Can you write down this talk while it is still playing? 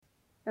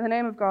In the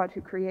name of God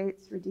who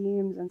creates,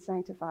 redeems, and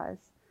sanctifies.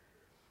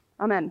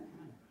 Amen.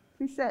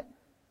 Please sit.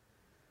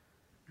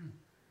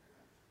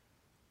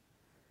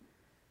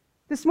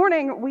 This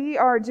morning, we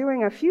are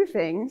doing a few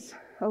things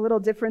a little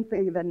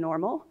differently than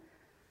normal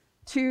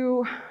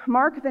to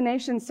mark the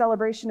nation's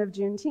celebration of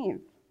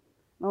Juneteenth.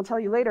 I'll tell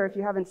you later, if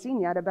you haven't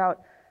seen yet, about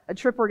a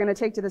trip we're going to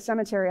take to the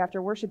cemetery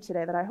after worship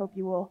today that I hope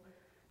you will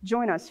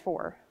join us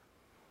for.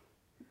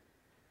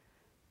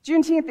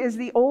 Juneteenth is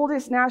the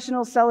oldest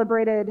national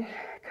celebrated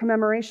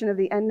commemoration of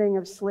the ending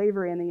of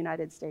slavery in the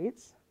United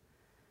States.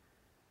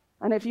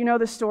 And if you know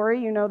the story,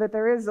 you know that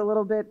there is a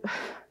little bit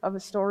of a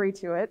story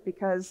to it,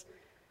 because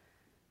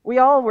we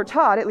all were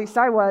taught, at least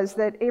I was,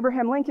 that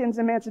Abraham Lincoln's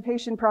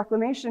Emancipation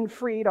Proclamation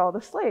freed all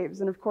the slaves.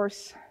 And of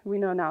course, we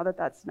know now that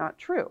that's not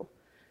true.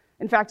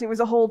 In fact, it was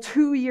a whole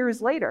 2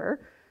 years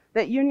later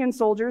that Union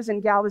soldiers in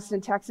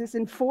Galveston, Texas,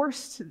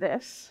 enforced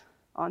this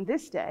on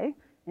this day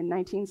in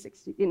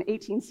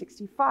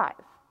 1865.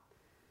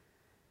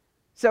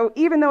 So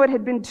even though it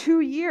had been 2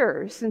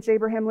 years since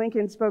Abraham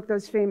Lincoln spoke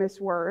those famous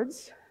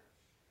words,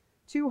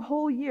 2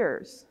 whole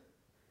years,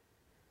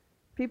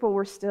 people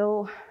were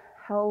still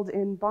held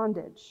in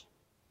bondage.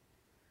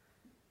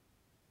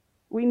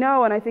 We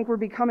know, and I think we're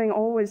becoming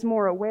always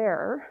more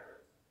aware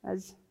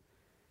as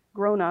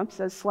grown-ups,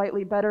 as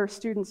slightly better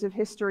students of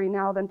history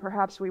now than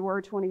perhaps we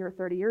were 20 or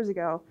 30 years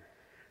ago,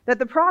 that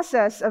the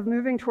process of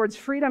moving towards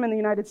freedom in the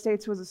United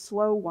States was a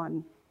slow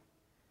one.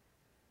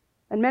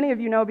 And many of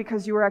you know,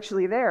 because you were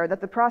actually there,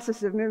 that the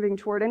process of moving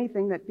toward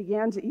anything that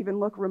began to even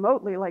look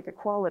remotely like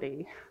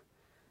equality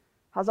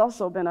has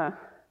also been a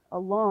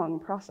long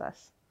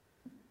process.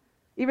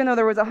 Even though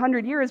there was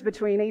 100 years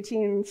between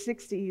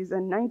 1860s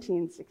and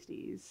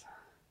 1960s,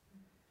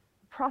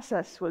 the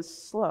process was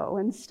slow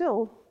and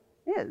still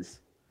is.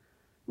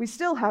 We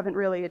still haven't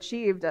really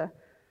achieved a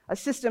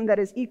system that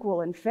is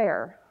equal and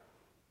fair.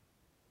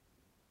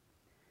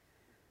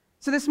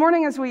 So this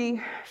morning, as we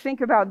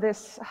think about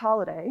this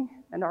holiday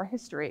and our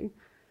history,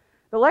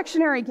 the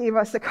lectionary gave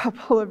us a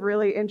couple of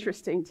really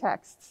interesting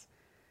texts.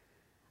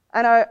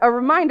 And a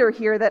reminder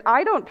here that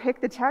I don't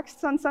pick the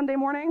texts on Sunday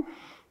morning.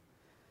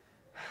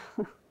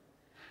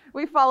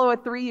 We follow a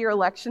 3-year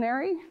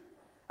lectionary,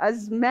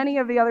 as many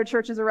of the other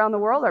churches around the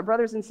world, our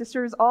brothers and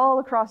sisters all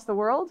across the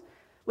world,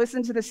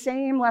 listen to the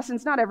same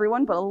lessons. Not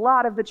everyone, but a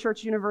lot of the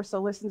Church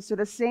Universal listens to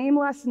the same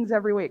lessons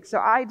every week. So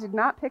I did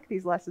not pick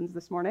these lessons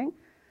this morning.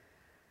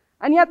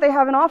 And yet they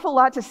have an awful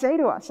lot to say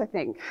to us, I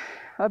think,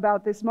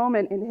 about this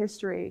moment in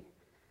history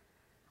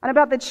and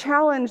about the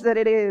challenge that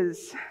it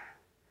is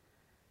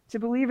to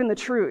believe in the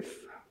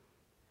truth,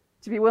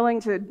 to be willing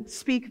to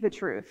speak the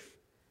truth,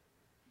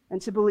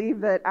 and to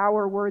believe that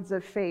our words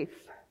of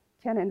faith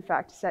can, in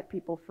fact, set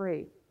people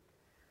free.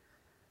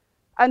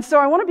 And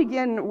so I want to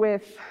begin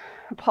with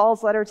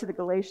Paul's letter to the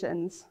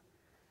Galatians,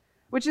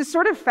 which is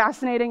sort of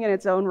fascinating in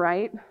its own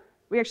right.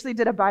 We actually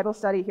did a Bible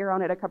study here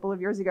on it a couple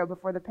of years ago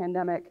before the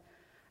pandemic.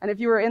 And if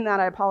you were in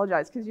that, I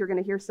apologize, because you're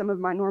going to hear some of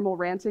my normal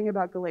ranting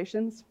about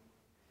Galatians.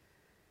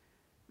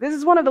 This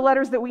is one of the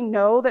letters that we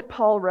know that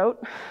Paul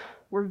wrote.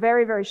 We're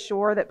very, very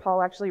sure that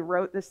Paul actually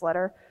wrote this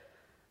letter.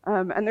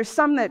 And there's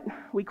some that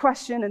we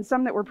question and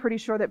some that we're pretty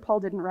sure that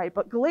Paul didn't write.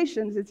 But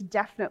Galatians, it's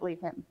definitely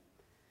him.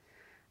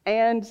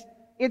 And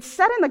it's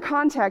set in the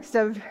context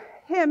of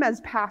him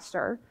as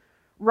pastor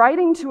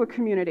writing to a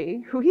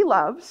community who he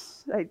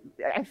loves,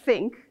 I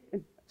think,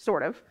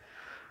 sort of.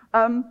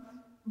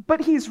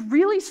 But he's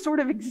really sort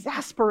of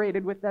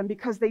exasperated with them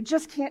because they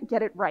just can't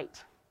get it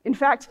right. In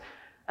fact,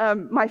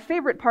 my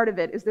favorite part of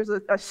it is there's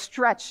a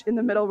stretch in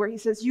the middle where he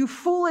says, "You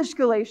foolish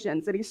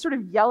Galatians," and he's sort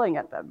of yelling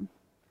at them,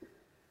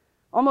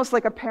 almost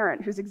like a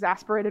parent who's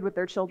exasperated with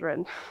their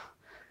children.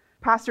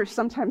 Pastors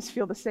sometimes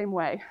feel the same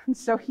way. And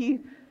so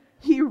he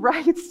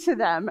writes to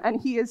them,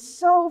 and he is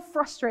so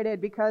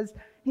frustrated because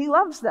he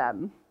loves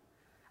them.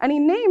 And he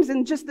names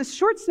in just this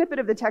short snippet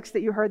of the text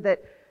that you heard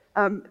that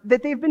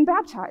they've been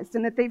baptized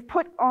and that they've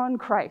put on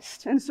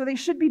Christ, and so they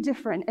should be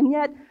different. And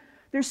yet,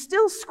 they're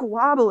still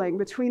squabbling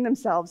between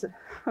themselves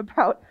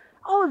about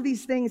all of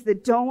these things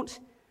that don't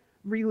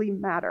really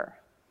matter.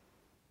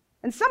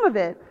 And some of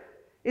it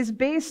is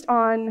based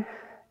on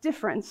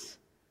difference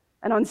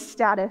and on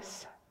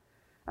status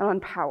and on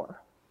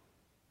power.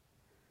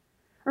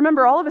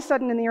 Remember, all of a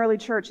sudden in the early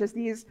church, as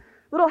these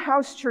little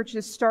house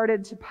churches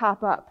started to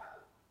pop up,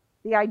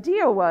 the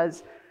idea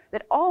was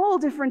that all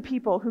different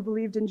people who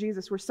believed in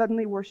Jesus were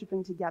suddenly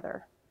worshiping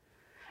together.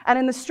 And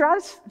in the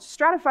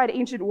stratified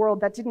ancient world,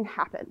 that didn't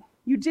happen.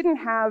 You didn't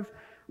have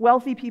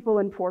wealthy people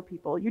and poor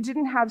people. You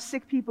didn't have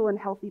sick people and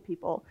healthy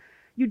people.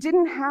 You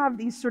didn't have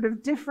these sort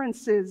of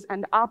differences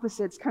and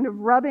opposites kind of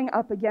rubbing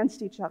up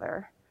against each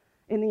other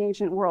in the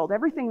ancient world.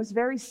 Everything was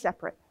very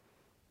separate.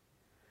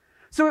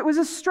 So it was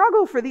a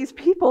struggle for these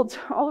people to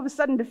all of a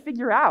sudden to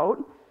figure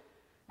out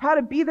how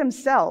to be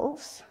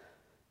themselves,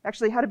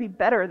 actually how to be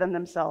better than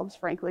themselves,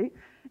 frankly,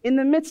 in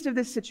the midst of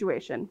this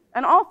situation.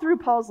 And all through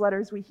Paul's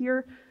letters, we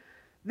hear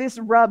this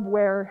rub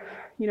where,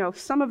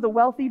 some of the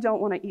wealthy don't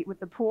want to eat with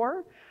the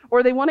poor,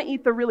 or they want to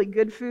eat the really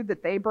good food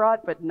that they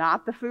brought, but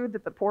not the food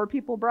that the poor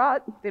people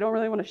brought. They don't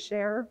really want to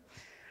share.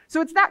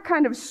 So it's that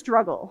kind of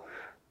struggle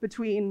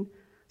between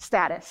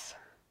status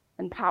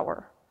and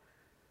power,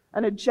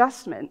 an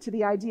adjustment to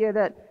the idea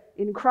that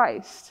in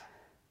Christ,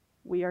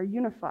 we are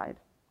unified.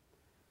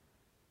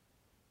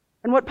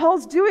 And what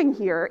Paul's doing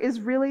here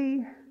is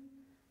really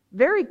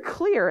very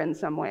clear in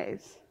some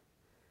ways.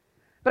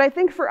 But I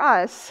think for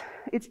us,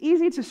 it's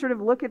easy to sort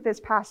of look at this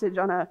passage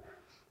on a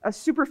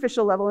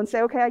superficial level and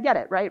say, okay, I get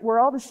it, right? We're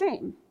all the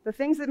same. The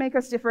things that make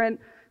us different,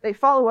 they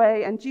fall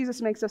away, and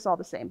Jesus makes us all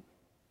the same.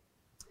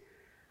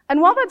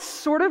 And while that's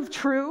sort of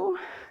true,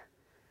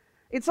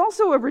 it's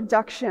also a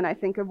reduction, I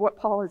think, of what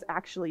Paul is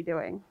actually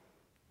doing.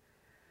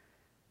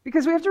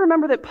 Because we have to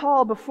remember that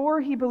Paul,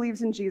 before he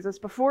believes in Jesus,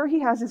 before he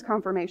has his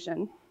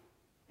confirmation,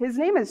 his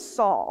name is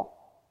Saul.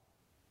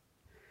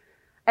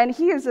 And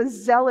he is a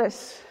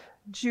zealous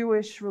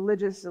Jewish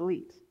religious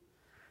elite.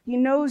 He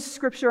knows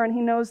Scripture and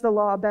he knows the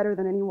law better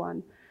than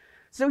anyone.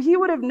 So he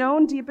would have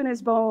known deep in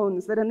his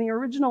bones that in the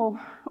original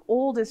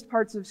oldest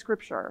parts of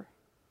Scripture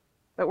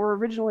that were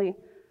originally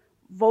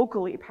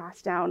vocally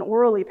passed down,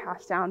 orally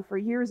passed down for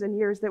years and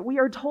years, that we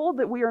are told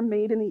that we are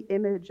made in the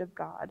image of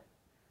God.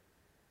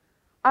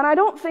 And I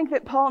don't think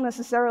that Paul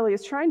necessarily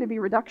is trying to be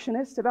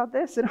reductionist about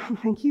this. I don't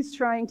think he's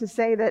trying to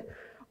say that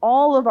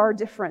all of our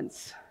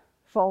difference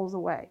falls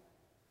away.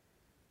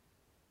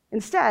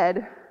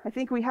 Instead, I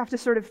think we have to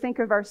sort of think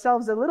of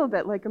ourselves a little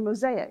bit like a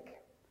mosaic.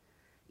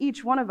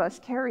 Each one of us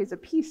carries a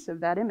piece of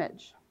that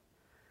image.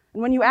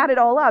 And when you add it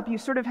all up, you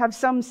sort of have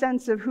some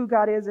sense of who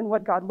God is and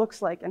what God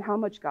looks like and how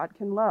much God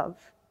can love.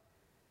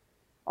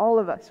 All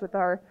of us with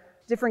our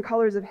different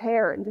colors of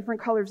hair and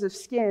different colors of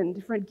skin,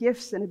 different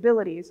gifts and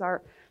abilities,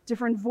 our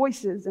different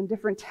voices and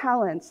different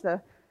talents,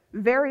 the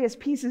various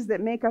pieces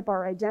that make up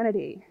our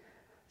identity.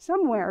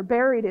 Somewhere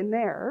buried in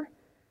there,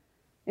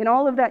 in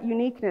all of that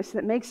uniqueness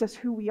that makes us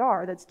who we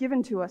are, that's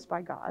given to us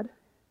by God,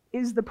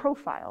 is the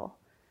profile,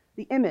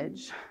 the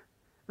image,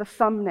 the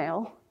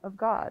thumbnail of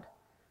God.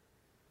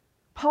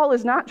 Paul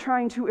is not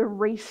trying to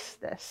erase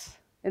this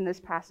in this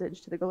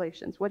passage to the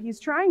Galatians. What he's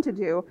trying to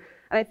do,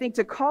 and I think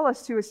to call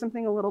us to, is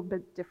something a little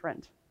bit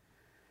different.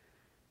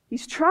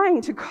 He's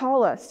trying to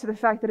call us to the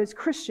fact that as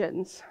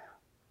Christians,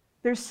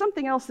 there's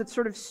something else that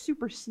sort of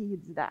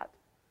supersedes that.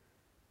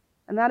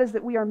 And that is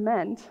that we are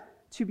meant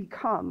to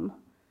become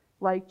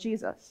like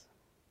Jesus.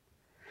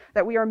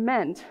 That we are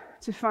meant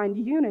to find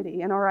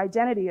unity in our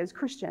identity as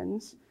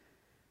Christians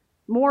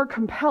more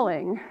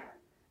compelling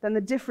than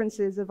the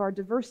differences of our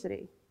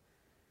diversity.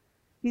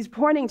 He's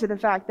pointing to the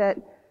fact that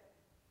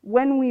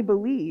when we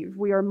believe,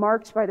 we are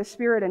marked by the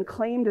Spirit and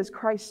claimed as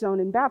Christ's own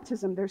in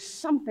baptism, there's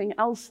something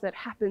else that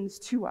happens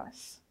to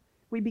us.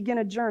 We begin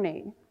a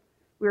journey.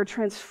 We are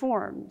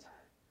transformed.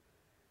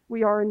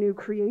 We are a new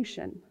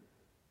creation.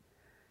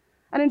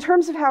 And in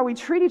terms of how we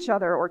treat each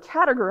other or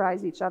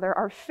categorize each other,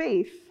 our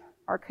faith,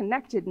 our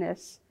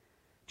connectedness,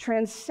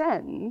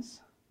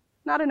 transcends,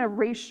 not in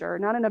erasure,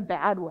 not in a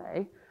bad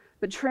way,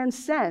 but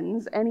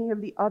transcends any of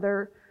the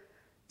other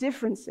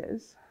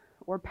differences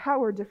or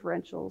power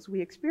differentials we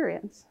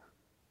experience.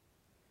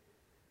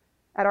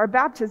 At our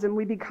baptism,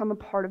 we become a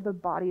part of the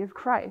body of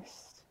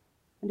Christ.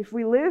 And if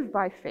we live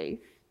by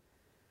faith,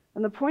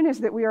 then the point is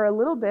that we are a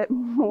little bit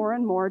more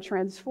and more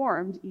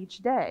transformed each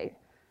day,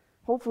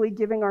 hopefully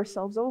giving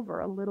ourselves over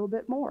a little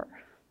bit more.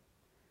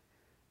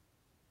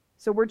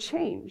 So we're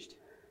changed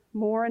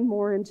more and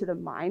more into the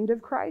mind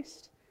of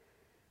Christ.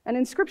 And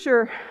in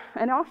Scripture,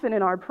 and often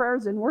in our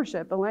prayers and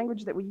worship, the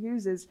language that we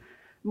use is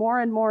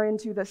more and more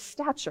into the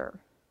stature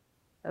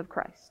of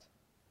Christ.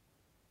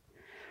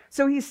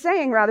 So he's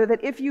saying, rather,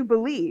 that if you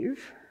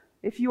believe,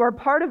 if you are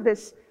part of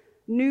this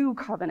new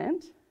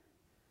covenant,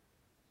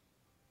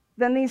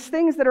 then these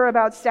things that are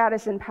about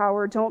status and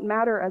power don't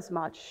matter as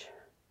much,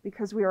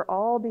 because we are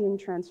all being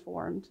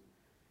transformed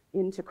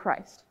into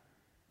Christ.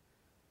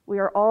 We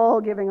are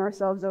all giving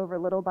ourselves over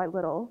little by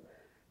little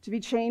to be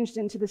changed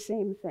into the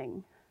same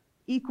thing,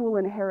 equal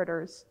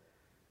inheritors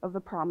of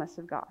the promise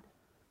of God.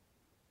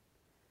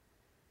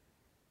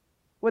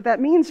 What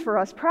that means for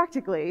us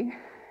practically,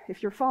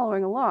 if you're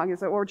following along, is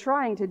that what we're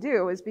trying to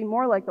do is be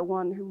more like the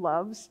one who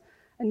loves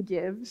and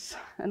gives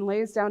and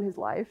lays down his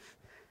life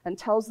and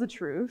tells the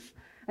truth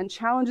and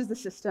challenges the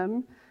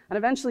system and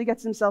eventually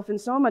gets himself in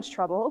so much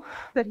trouble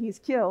that he's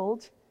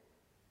killed.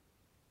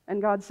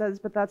 And God says,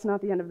 but that's not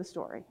the end of the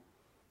story.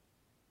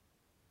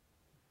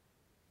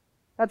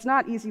 That's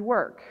not easy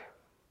work.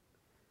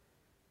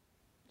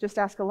 Just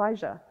ask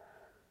Elijah.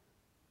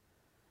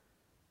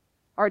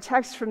 Our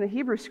text from the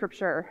Hebrew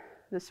Scripture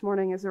this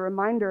morning is a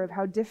reminder of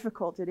how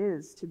difficult it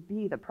is to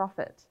be the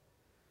prophet,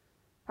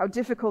 how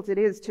difficult it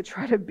is to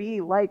try to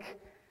be like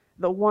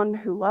the one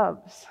who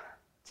loves,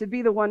 to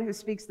be the one who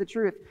speaks the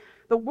truth.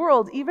 The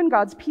world, even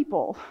God's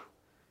people,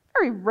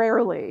 very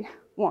rarely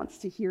wants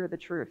to hear the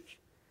truth.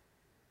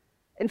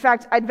 In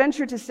fact, I'd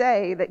venture to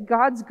say that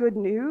God's good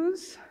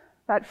news,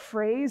 that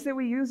phrase that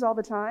we use all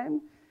the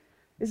time,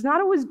 is not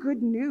always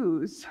good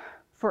news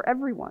for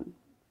everyone.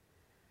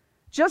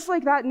 Just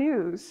like that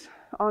news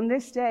on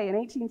this day in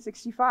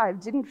 1865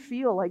 didn't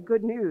feel like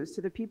good news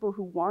to the people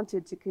who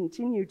wanted to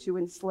continue to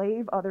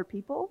enslave other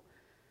people,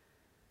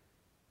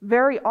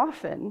 very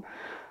often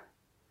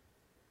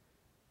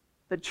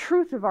the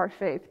truth of our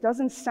faith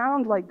doesn't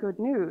sound like good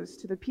news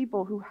to the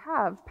people who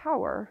have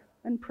power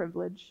and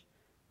privilege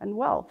and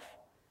wealth.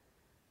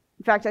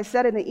 In fact, I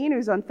said in the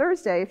e-news on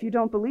Thursday, if you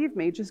don't believe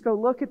me, just go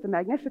look at the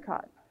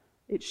Magnificat.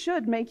 It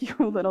should make you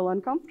a little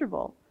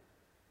uncomfortable.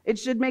 It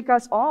should make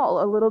us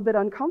all a little bit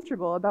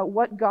uncomfortable about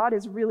what God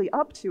is really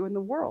up to in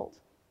the world.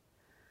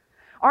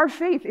 Our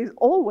faith is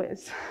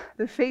always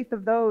the faith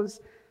of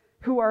those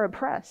who are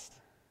oppressed,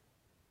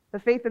 the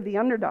faith of the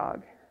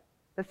underdog,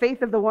 the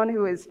faith of the one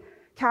who is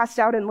cast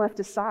out and left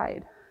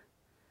aside.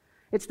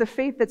 It's the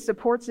faith that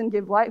supports and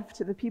gives life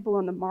to the people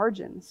on the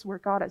margins where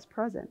God is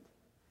present.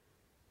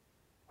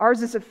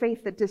 Ours is a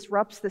faith that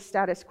disrupts the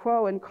status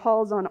quo and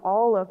calls on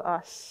all of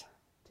us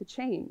to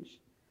change.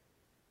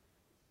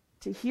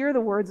 To hear the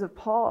words of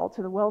Paul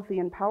to the wealthy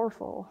and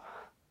powerful,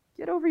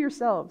 get over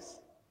yourselves.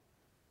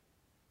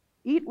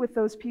 Eat with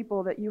those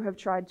people that you have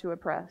tried to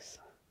oppress.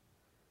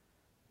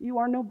 You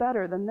are no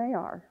better than they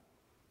are.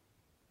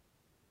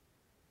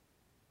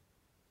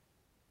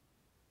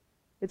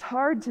 It's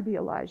hard to be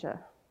Elijah,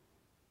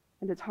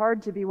 and it's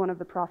hard to be one of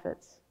the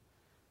prophets.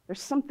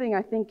 There's something,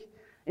 I think,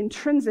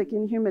 intrinsic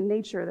in human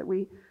nature that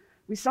we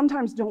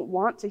sometimes don't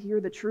want to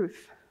hear the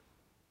truth.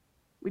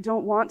 We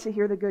don't want to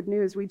hear the good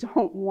news. We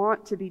don't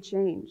want to be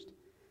changed.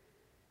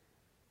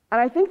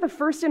 And I think the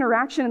first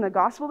interaction in the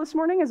gospel this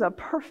morning is a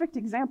perfect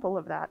example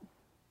of that.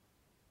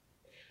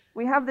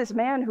 We have this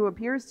man who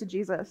appears to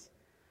Jesus,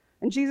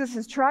 and Jesus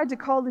has tried to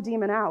call the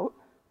demon out.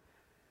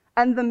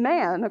 And the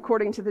man,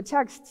 according to the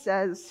text,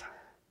 says,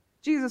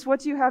 "Jesus, what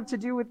do you have to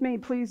do with me?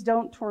 Please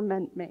don't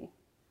torment me."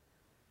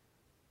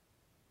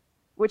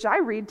 Which I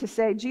read to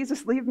say,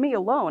 Jesus, leave me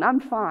alone.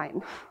 I'm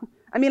fine.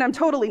 I mean, I'm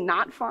totally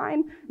not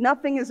fine.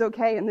 Nothing is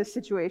okay in this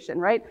situation,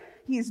 right?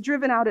 He's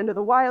driven out into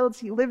the wilds.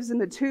 He lives in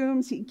the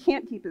tombs. He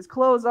can't keep his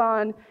clothes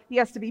on. He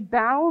has to be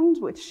bound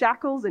with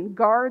shackles and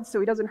guards so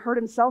he doesn't hurt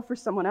himself or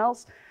someone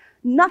else.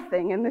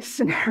 Nothing in this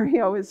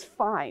scenario is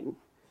fine.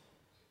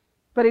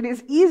 But it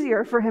is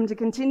easier for him to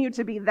continue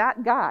to be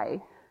that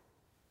guy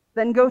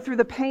than go through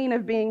the pain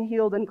of being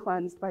healed and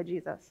cleansed by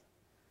Jesus.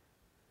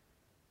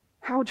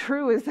 How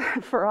true is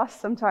that for us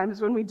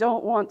sometimes when we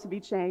don't want to be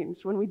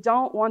changed, when we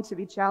don't want to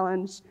be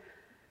challenged,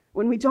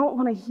 when we don't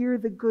want to hear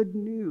the good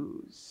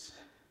news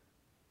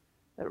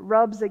that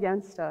rubs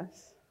against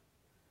us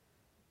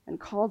and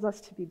calls us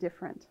to be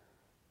different.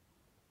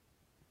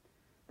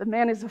 The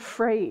man is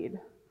afraid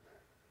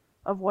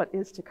of what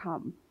is to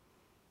come.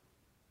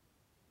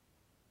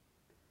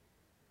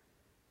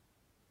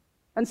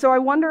 And so I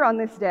wonder on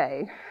this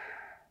day,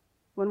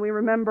 when we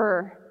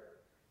remember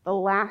the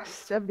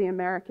last of the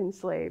American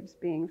slaves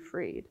being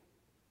freed,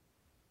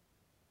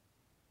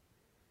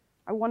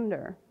 I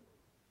wonder,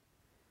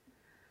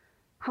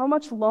 how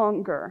much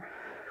longer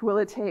will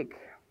it take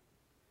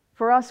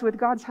for us, with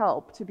God's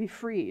help, to be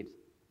freed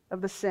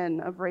of the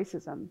sin of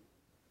racism,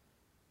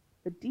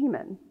 the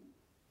demon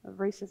of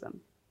racism?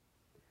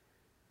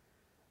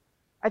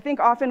 I think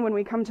often when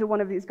we come to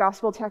one of these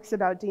gospel texts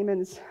about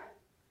demons,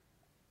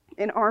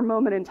 in our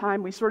moment in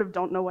time, we sort of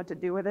don't know what to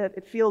do with it.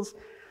 It feels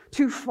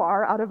too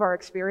far out of our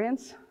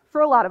experience.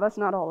 For a lot of us,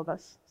 not all of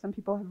us. Some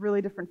people have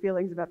really different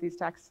feelings about these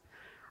texts,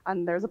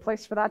 and there's a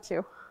place for that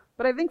too.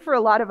 But I think for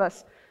a lot of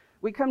us,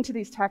 we come to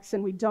these texts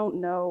and we don't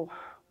know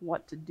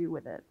what to do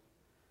with it.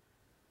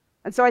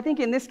 And so I think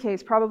in this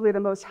case, probably the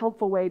most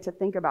helpful way to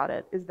think about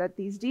it is that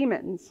these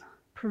demons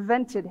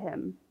prevented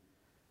him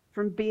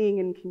from being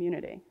in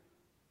community.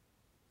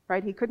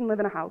 Right? He couldn't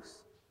live in a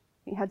house.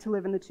 He had to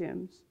live in the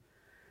tombs.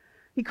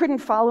 He couldn't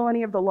follow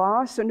any of the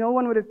law, so no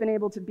one would have been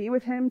able to be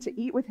with him, to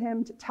eat with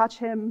him, to touch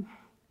him.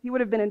 He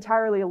would have been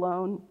entirely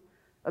alone,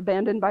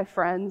 abandoned by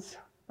friends,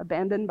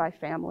 abandoned by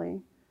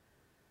family.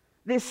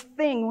 This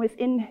thing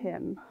within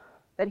him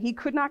that he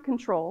could not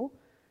control,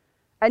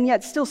 and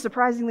yet still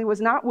surprisingly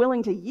was not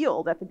willing to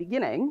yield at the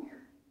beginning,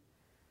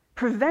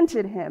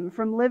 prevented him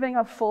from living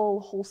a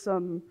full,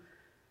 wholesome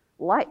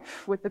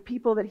life with the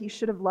people that he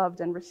should have loved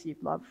and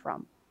received love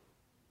from.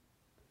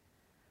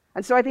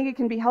 And so I think it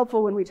can be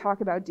helpful when we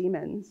talk about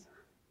demons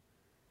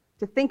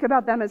to think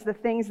about them as the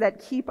things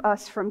that keep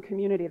us from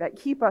community, that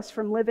keep us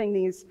from living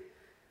these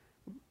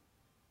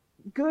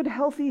good,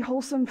 healthy,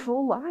 wholesome,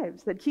 full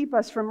lives, that keep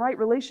us from right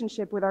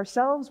relationship with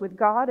ourselves, with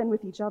God, and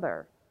with each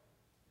other.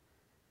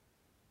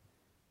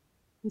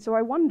 And so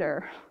I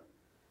wonder,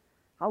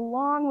 how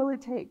long will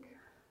it take,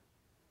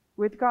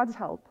 with God's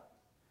help,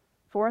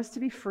 for us to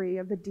be free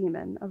of the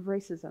demon of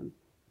racism?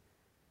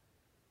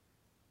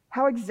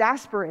 How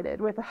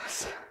exasperated with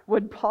us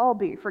would Paul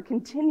be for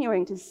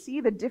continuing to see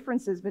the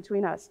differences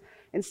between us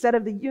instead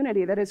of the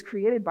unity that is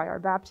created by our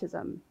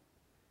baptism?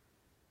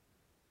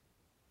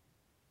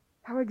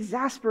 How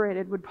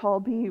exasperated would Paul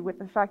be with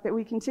the fact that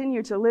we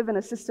continue to live in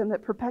a system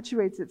that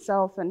perpetuates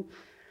itself and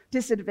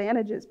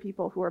disadvantages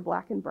people who are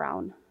black and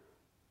brown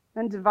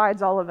and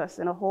divides all of us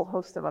in a whole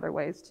host of other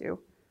ways too?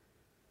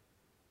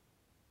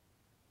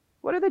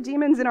 What are the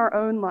demons in our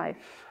own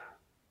life,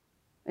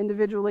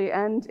 individually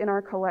and in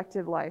our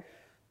collective life,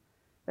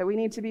 that we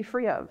need to be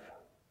free of?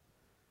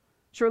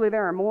 Surely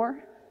there are more.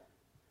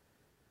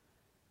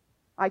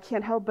 I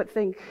can't help but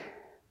think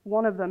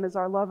one of them is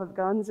our love of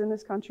guns in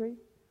this country,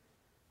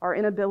 our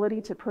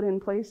inability to put in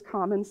place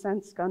common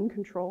sense gun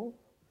control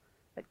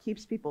that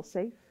keeps people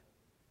safe.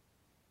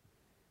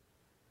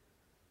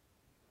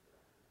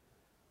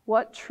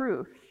 What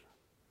truth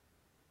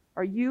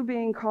are you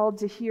being called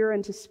to hear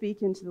and to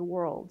speak into the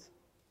world,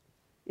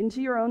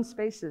 into your own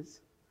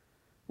spaces,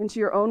 into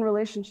your own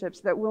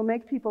relationships that will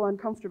make people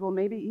uncomfortable,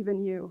 maybe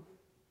even you?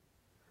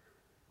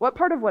 What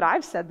part of what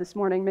I've said this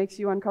morning makes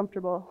you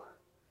uncomfortable?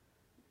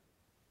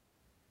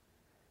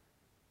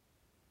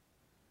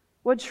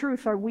 What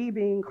truth are we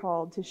being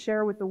called to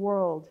share with the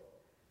world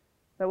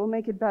that will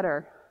make it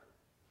better,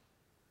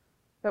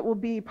 that will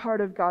be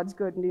part of God's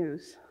good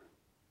news?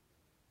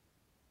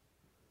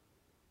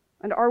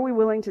 And are we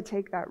willing to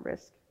take that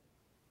risk,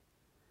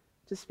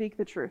 to speak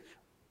the truth,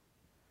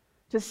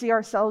 to see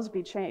ourselves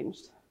be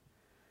changed,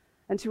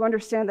 and to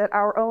understand that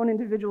our own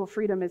individual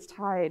freedom is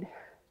tied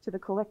to the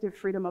collective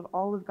freedom of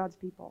all of God's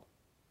people?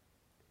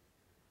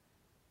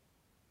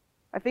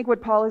 I think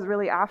what Paul is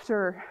really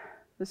after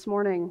this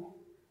morning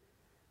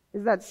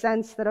is that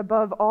sense that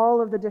above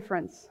all of the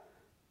difference,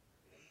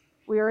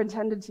 we are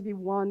intended to be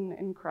one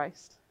in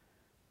Christ.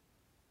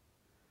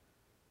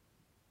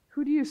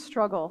 Who do you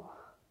struggle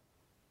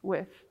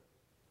with?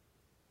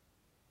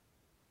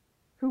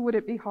 Who would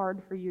it be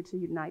hard for you to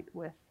unite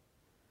with?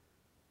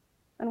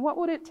 And what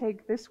would it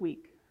take this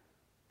week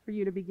for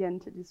you to begin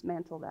to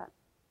dismantle that?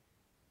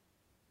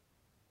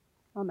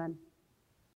 Amen.